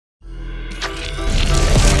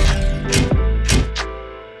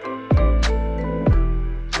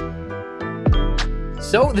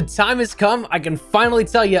So the time has come. I can finally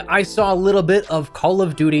tell you I saw a little bit of Call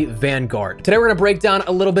of Duty Vanguard. Today we're going to break down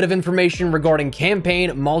a little bit of information regarding campaign,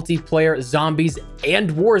 multiplayer, zombies, and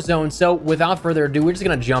Warzone. So without further ado, we're just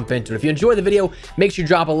going to jump into it. If you enjoyed the video, make sure you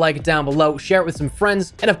drop a like down below, share it with some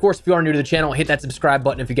friends, and of course, if you are new to the channel, hit that subscribe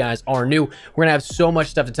button if you guys are new. We're going to have so much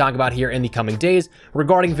stuff to talk about here in the coming days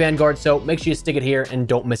regarding Vanguard, so make sure you stick it here and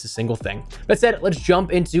don't miss a single thing. That said, let's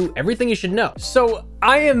jump into everything you should know. So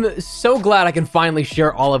I am so glad I can finally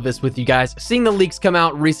share all of this with you guys. Seeing the leaks come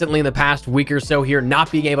out recently in the past week or so here,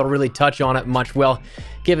 not being able to really touch on it much, well,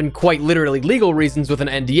 given quite literally legal reasons with an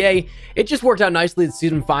NDA, it just worked out nicely that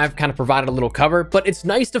Season 5 kind of provided a little cover, but it's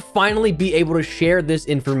nice to finally be able to share this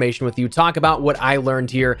information with you, talk about what I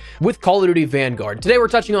learned here with Call of Duty Vanguard. Today we're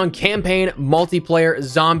touching on campaign, multiplayer,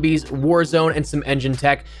 zombies, Warzone, and some engine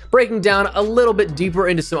tech, breaking down a little bit deeper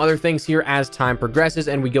into some other things here as time progresses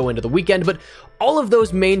and we go into the weekend, but all of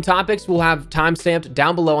those main topics will have timestamped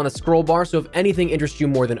down below on the scroll bar, so if anything interests you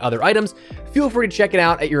more than other items, feel free to check it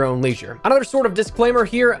out at your own leisure. Another sort of disclaimer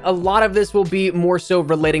here, a lot of this will be more so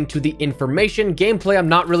relating to the information. Gameplay, I'm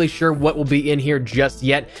not really sure what will be in here just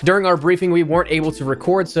yet. During our briefing, we weren't able to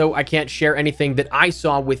record, so I can't share anything that I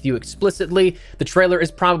saw with you explicitly. The trailer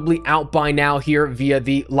is probably out by now here via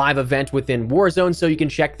the live event within Warzone, so you can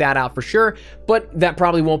check that out for sure, but that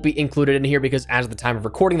probably won't be included in here because as of the time of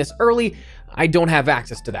recording this early, I don't have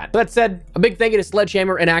access to that. But that said, a big thank you to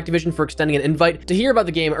Sledgehammer and Activision for extending an invite to hear about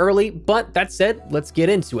the game early, but that said, let's get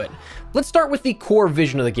into it. Let's start with the core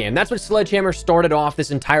vision of the game. That's what Sledgehammer started off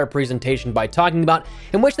this entire presentation by talking about,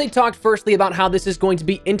 in which they talked firstly about how this is going to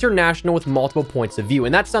be international with multiple points of view,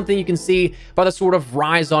 and that's something you can see by the sort of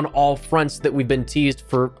rise on all fronts that we've been teased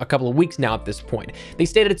for a couple of weeks now at this point. They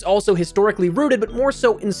stated it's also historically rooted, but more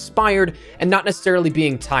so inspired and not necessarily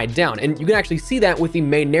being tied down, and you can actually see that with the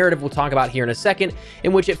main narrative we'll talk about here in a second,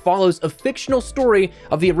 in which it follows a fictional story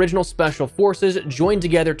of the original special forces joined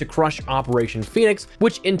together to crush Operation Phoenix,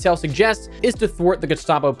 which intel suggests is to thwart the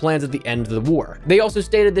Gestapo plans at the end of the war. They also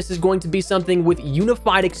stated this is going to be something with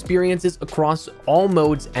unified experiences across all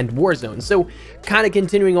modes and war zones. So kind of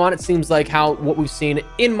continuing on, it seems like how what we've seen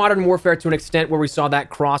in Modern Warfare to an extent where we saw that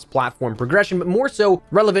cross-platform progression, but more so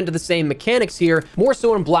relevant to the same mechanics here, more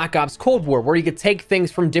so in Black Ops Cold War, where you could take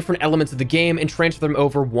things from different elements of the game and transfer them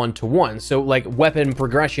over one-to-one. So like weapon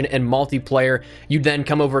progression and multiplayer, you'd then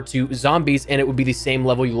come over to zombies and it would be the same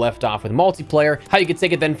level you left off with multiplayer. How you could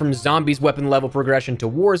take it then from zombies weapon level progression to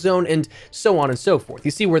Warzone and so on and so forth.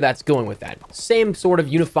 You see where that's going with that. Same sort of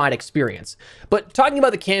unified experience. But talking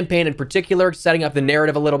about the campaign in particular, setting up the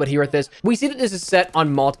narrative a little bit here with this, we see that this is set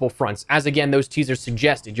on multiple fronts. As again, those teasers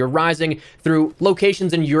suggested, you're rising through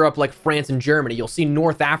locations in Europe like France and Germany. You'll see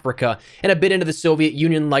North Africa and a bit into the Soviet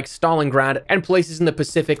Union like Stalingrad and places in the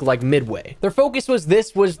Pacific like Midway. Their focus was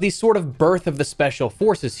the sort of birth of the special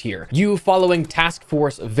forces here. You following Task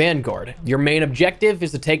Force Vanguard. Your main objective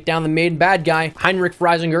is to take down the main bad guy, Heinrich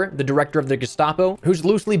Freisinger, the director of the Gestapo, who's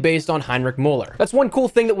loosely based on Heinrich Müller. That's one cool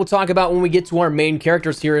thing that we'll talk about when we get to our main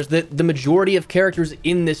characters here, is that the majority of characters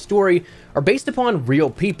in this story are based upon real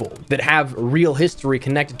people that have real history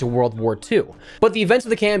connected to World War II. But the events of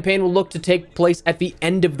the campaign will look to take place at the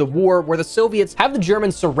end of the war, where the Soviets have the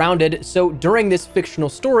Germans surrounded. So during this fictional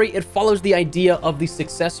story, it follows the idea of the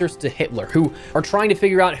successors to Hitler, who are trying to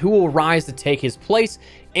figure out who will rise to take his place,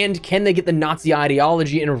 and can they get the Nazi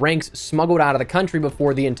ideology and ranks smuggled out of the country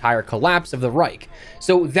before the entire collapse of the Reich.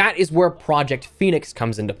 So that is where Project Phoenix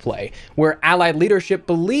comes into play, where Allied leadership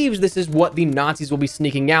believes this is what the Nazis will be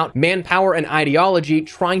sneaking out, manpower and ideology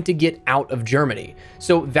trying to get out of Germany.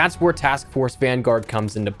 So that's where Task Force Vanguard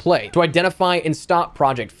comes into play, to identify and stop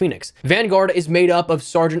Project Phoenix. Vanguard is made up of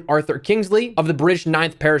Sergeant Arthur Kingsley of the British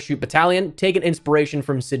 9th Parachute Battalion, taking inspiration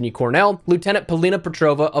from Sidney Cornell, Lieutenant Polina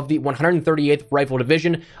Petrova of the 138th Rifle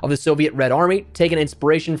Division of the Soviet Red Army, taking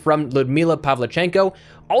inspiration from Ludmila Pavlichenko,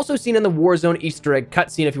 also seen in the Warzone Easter egg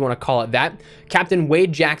cutscene, if you want to call it that. Captain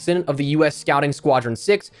Wade Jackson of the U.S. Scouting Squadron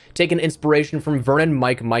 6, taking inspiration from Vernon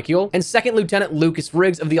Mike Michael, and Second Lieutenant Lucas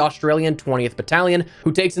Riggs of the Australian 20th Battalion,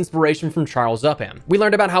 who takes inspiration from Charles Upham. We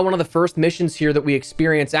learned about how one of the first missions here that we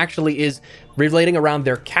experience actually is relating around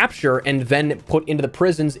their capture and then put into the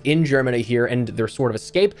prisons in Germany here and their sort of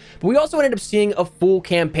escape. But we also ended up seeing a full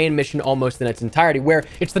campaign mission almost in its entirety, where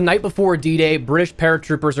it's the night before D-Day, British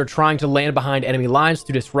paratroopers are trying to land behind enemy lines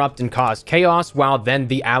to disrupt and cause chaos, while then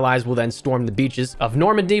the allies will then storm the beaches of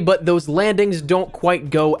Normandy, but those landings don't quite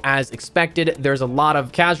go as expected. There's a lot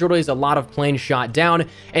of casualties, a lot of planes shot down,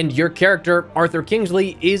 and your character, Arthur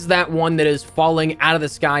Kingsley, is that one that is falling out of the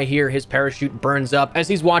sky here. His parachute burns up as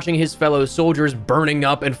he's watching his fellow soldiers burning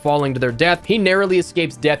up and falling to their death. He narrowly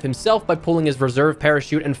escapes death himself by pulling his reserve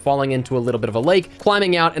parachute and falling into a little bit of a lake,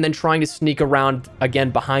 climbing out, and then trying to sneak around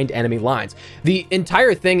again behind enemy lines. The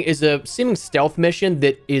entire thing is a seeming stealth mission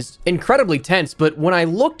that is incredibly tense, but when I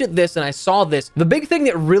looked at this and I saw this, the big thing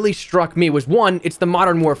that really struck me was, one, it's the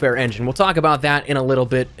Modern Warfare engine. We'll talk about that in a little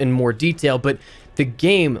bit in more detail, but the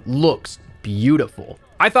game looks beautiful.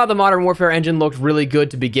 I thought the Modern Warfare engine looked really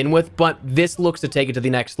good to begin with, but this looks to take it to the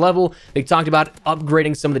next level. They talked about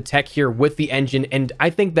upgrading some of the tech here with the engine, and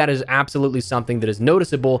I think that is absolutely something that is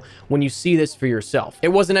noticeable when you see this for yourself. It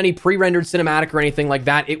wasn't any pre-rendered cinematic or anything like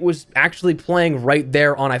that. It was actually playing right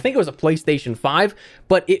there on, I think it was a PlayStation 5,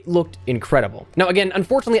 but it looked incredible. Now, again,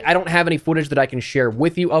 unfortunately, I don't have any footage that I can share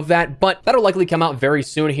with you of that, but that'll likely come out very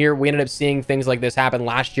soon here. We ended up seeing things like this happen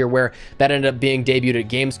last year where that ended up being debuted at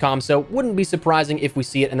Gamescom, so wouldn't be surprising if we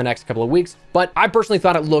see it in the next couple of weeks, but I personally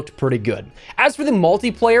thought it looked pretty good. As for the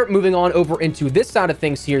multiplayer, moving on over into this side of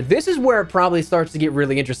things here, this is where it probably starts to get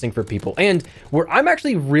really interesting for people, and where I'm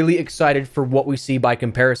actually really excited for what we see by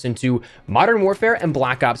comparison to Modern Warfare and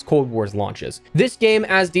Black Ops Cold War's launches. This game,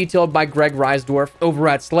 as detailed by Greg Reisdorf over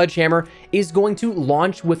at Sledgehammer, is going to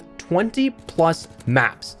launch with 20 plus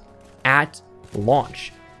maps at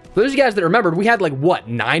launch. For those of you guys that remembered, we had like, what,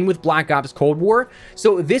 9 with Black Ops Cold War?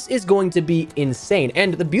 So this is going to be insane.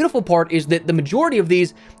 And the beautiful part is that the majority of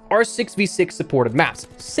these are 6v6 supported maps,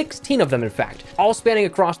 16 of them in fact, all spanning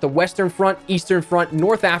across the Western Front, Eastern Front,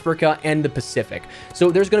 North Africa, and the Pacific.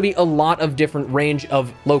 So there's going to be a lot of different range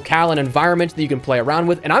of locale and environments that you can play around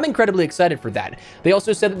with, and I'm incredibly excited for that. They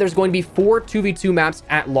also said that there's going to be 4 2v2 maps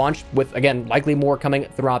at launch, with, again, likely more coming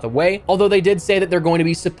throughout the way, although they did say that they're going to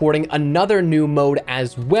be supporting another new mode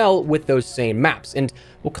as well with those same maps, and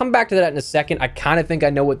we'll come back to that in a second. I kind of think I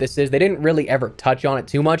know what this is. They didn't really ever touch on it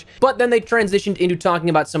too much, but then they transitioned into talking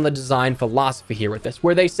about some of the design philosophy here with this,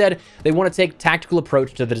 where they said they want to take tactical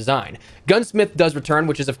approach to the design. Gunsmith does return,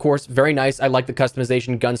 which is of course very nice. I like the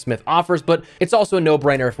customization Gunsmith offers, but it's also a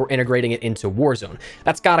no-brainer if we're integrating it into Warzone.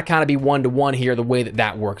 That's got to kind of be one-to-one here, the way that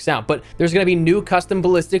that works out. But there's going to be new custom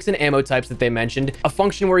ballistics and ammo types that they mentioned, a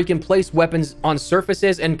function where you can place weapons on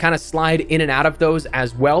surfaces and kind of slide in and out of those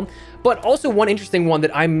as well. But also one interesting one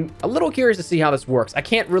that I'm a little curious to see how this works. I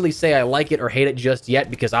can't really say I like it or hate it just yet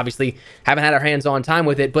because obviously haven't had our hands-on time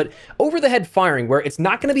with it, but over-the-head firing, where it's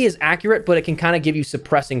not going to be as accurate, but it can kind of give you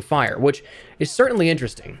suppressing fire, which is certainly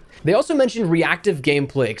interesting. They also mentioned reactive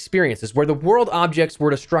gameplay experiences, where the world objects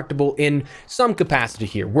were destructible in some capacity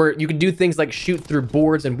here, where you can do things like shoot through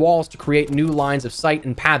boards and walls to create new lines of sight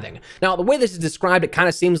and pathing. Now, the way this is described, it kind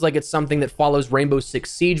of seems like it's something that follows Rainbow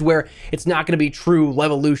Six Siege, where it's not going to be true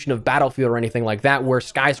Levolution of Battlefield or anything like that, where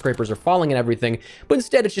skyscrapers are falling and everything, but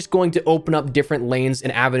instead it's just going to open up different lanes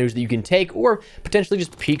and avenues that you can take, or potentially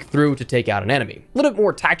just peek through to take out an enemy. A little bit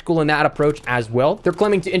more tactical in that approach as well. They're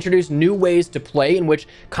claiming to introduce new ways to play, in which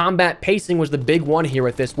combat pacing was the big one here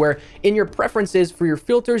with this, where in your preferences for your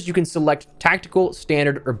filters, you can select tactical,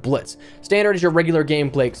 standard, or blitz. Standard is your regular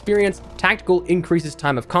gameplay experience. Tactical increases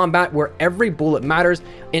time of combat, where every bullet matters,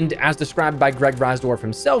 and as described by Greg Reisdorf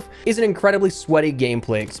himself, is an incredibly sweaty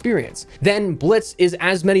gameplay experience. Then blitz is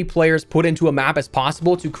as many players put into a map as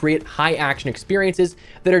possible to create high action experiences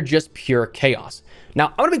that are just pure chaos. Now,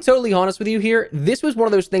 I'm going to be totally honest with you here. This was one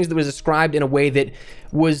of those things that was described in a way that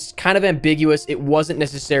was kind of ambiguous. It wasn't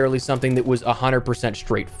necessarily something that was 100%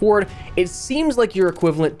 straightforward. It seems like your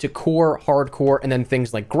equivalent to core, hardcore, and then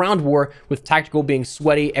things like ground war, with tactical being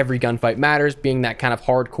sweaty, every gunfight matters, being that kind of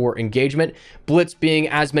hardcore engagement. Blitz being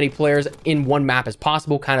as many players in one map as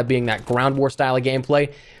possible, kind of being that ground war style of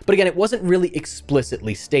gameplay. But again, it wasn't really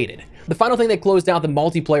explicitly stated. The final thing they closed out the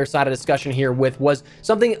multiplayer side of discussion here with was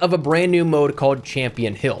something of a brand new mode called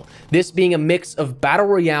Champion Hill. This being a mix of battle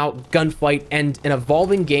royale, gunfight, and an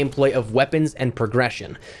evolving gameplay of weapons and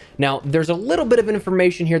progression. Now, there's a little bit of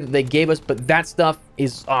information here that they gave us, but that stuff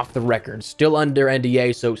is off the record, still under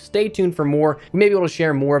NDA, so stay tuned for more. We may be able to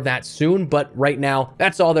share more of that soon, but right now,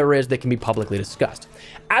 that's all there is that can be publicly discussed.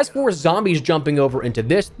 As for zombies jumping over into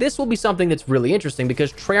this will be something that's really interesting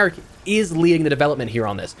because Treyarch is leading the development here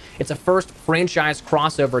on this. It's a first franchise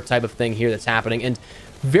crossover type of thing here that's happening, and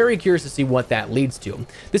very curious to see what that leads to.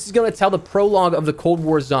 This is going to tell the prologue of the Cold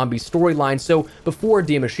War Zombies storyline, so before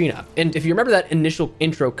Die Maschine. And if you remember that initial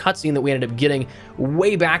intro cutscene that we ended up getting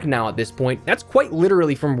way back now at this point, that's quite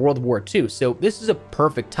literally from World War II, so this is a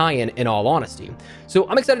perfect tie-in in all honesty. So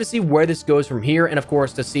I'm excited to see where this goes from here, and of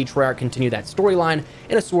course to see Treyarch continue that storyline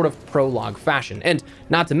in a sort of prologue fashion. And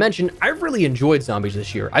not to mention, I really enjoyed Zombies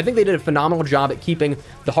this year. I think they did a phenomenal job at keeping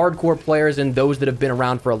the hardcore players and those that have been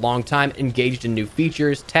around for a long time engaged in new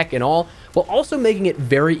features, tech and all, while also making it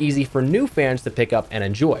very easy for new fans to pick up and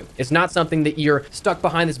enjoy. It's not something that you're stuck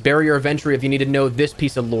behind this barrier of entry if you need to know this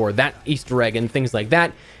piece of lore, that Easter egg, and things like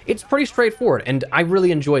that. It's pretty straightforward, and I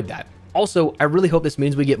really enjoyed that. Also, I really hope this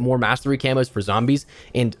means we get more mastery camos for Zombies,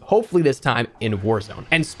 and hopefully this time in Warzone.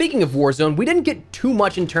 And speaking of Warzone, we didn't get too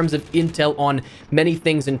much in terms of intel on many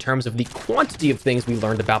things in terms of the quantity of things we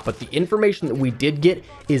learned about, but the information that we did get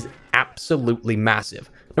is absolutely massive.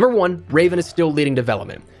 Number one, Raven is still leading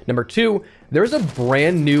development. Number two, there's a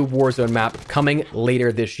brand new Warzone map coming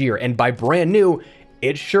later this year, and by brand new,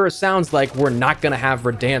 it sure sounds like we're not going to have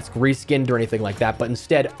Verdansk reskinned or anything like that, but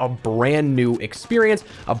instead a brand new experience,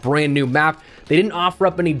 a brand new map. They didn't offer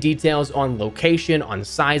up any details on location, on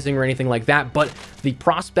sizing or anything like that, but the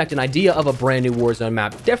prospect and idea of a brand new Warzone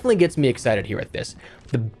map definitely gets me excited here at this.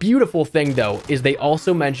 The beautiful thing though is they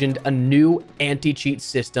also mentioned a new anti-cheat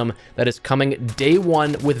system that is coming day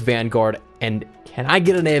one with Vanguard, and can I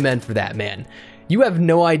get an amen for that, man? You have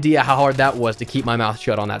no idea how hard that was to keep my mouth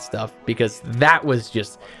shut on that stuff, because that was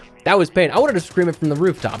pain. I wanted to scream it from the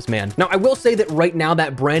rooftops, man. Now, I will say that right now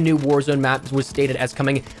that brand new Warzone map was stated as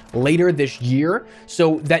coming later this year,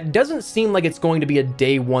 so that doesn't seem like it's going to be a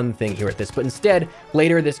day one thing here at this, but instead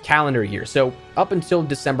later this calendar year. So up until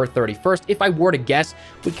December 31st, if I were to guess,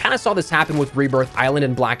 we kind of saw this happen with Rebirth Island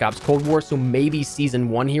and Black Ops Cold War, so maybe season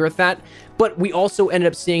 1 here at that. But we also ended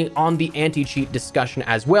up seeing on the anti-cheat discussion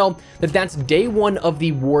as well that that's day one of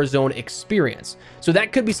the Warzone experience. So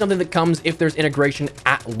that could be something that comes if there's integration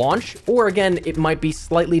at launch, or again, it might be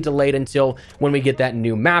slightly delayed until when we get that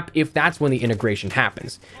new map, if that's when the integration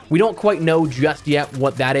happens. We don't quite know just yet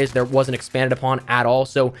what that is. There wasn't expanded upon at all,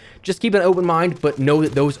 so just keep an open mind, but know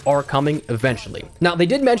that those are coming eventually. Now, they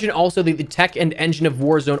did mention also that the tech and engine of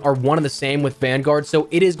Warzone are one and the same with Vanguard, so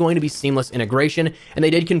it is going to be seamless integration, and they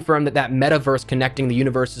did confirm that that metaverse connecting the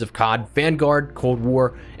universes of COD, Vanguard, Cold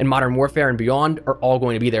War, and Modern Warfare and beyond are all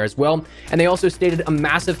going to be there as well. And they also stated a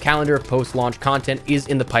massive calendar of post-launch content is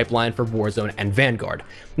in the pipeline for Warzone and Vanguard.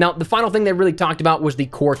 Now, the final thing they really talked about was the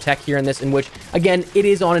core tech here in this, in which, again, it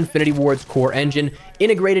is on Infinity Ward's core engine,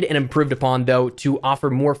 integrated and improved upon, though, to offer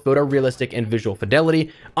more photorealistic and visual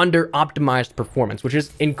fidelity under optimized performance, which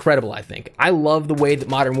is incredible, I think. I love the way that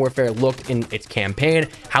Modern Warfare looked in its campaign,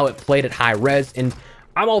 how it played at high res, and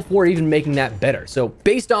I'm all for even making that better. So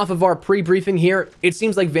based off of our pre-briefing here, it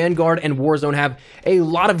seems like Vanguard and Warzone have a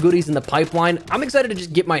lot of goodies in the pipeline. I'm excited to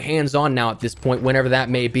just get my hands on now at this point, whenever that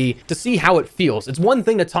may be, to see how it feels. It's one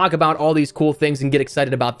thing to talk about all these cool things and get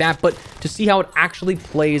excited about that, but to see how it actually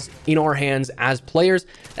plays in our hands as players,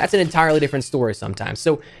 that's an entirely different story sometimes.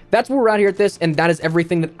 So that's where we're at here at this, and that is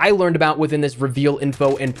everything that I learned about within this reveal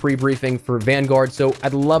info and pre-briefing for Vanguard. So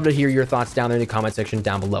I'd love to hear your thoughts down there in the comment section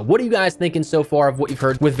down below. What are you guys thinking so far of what you've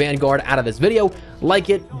heard with Vanguard out of this video? Like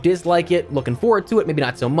it, dislike it, looking forward to it, maybe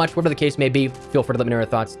not so much, whatever the case may be, feel free to let me know your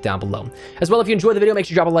thoughts down below. As well, if you enjoyed the video, make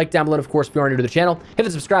sure you drop a like down below, and of course, if you are new to the channel, hit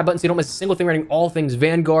the subscribe button so you don't miss a single thing regarding all things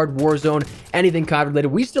Vanguard, Warzone, anything COD related.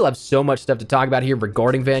 We still have so much stuff to talk about here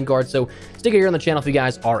regarding Vanguard, so stick here on the channel if you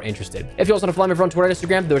guys are interested. If you also want to follow me on Twitter and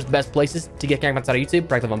Instagram, those are the best places to get camp outside of YouTube,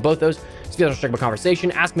 practice on both those. So if you guys want to strike up a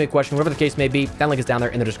conversation, ask me a question, whatever the case may be, that link is down there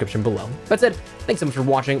in the description below. That's it. Thanks so much for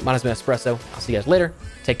watching. My name is Espresso. I'll see you guys later.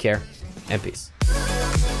 Take care and peace.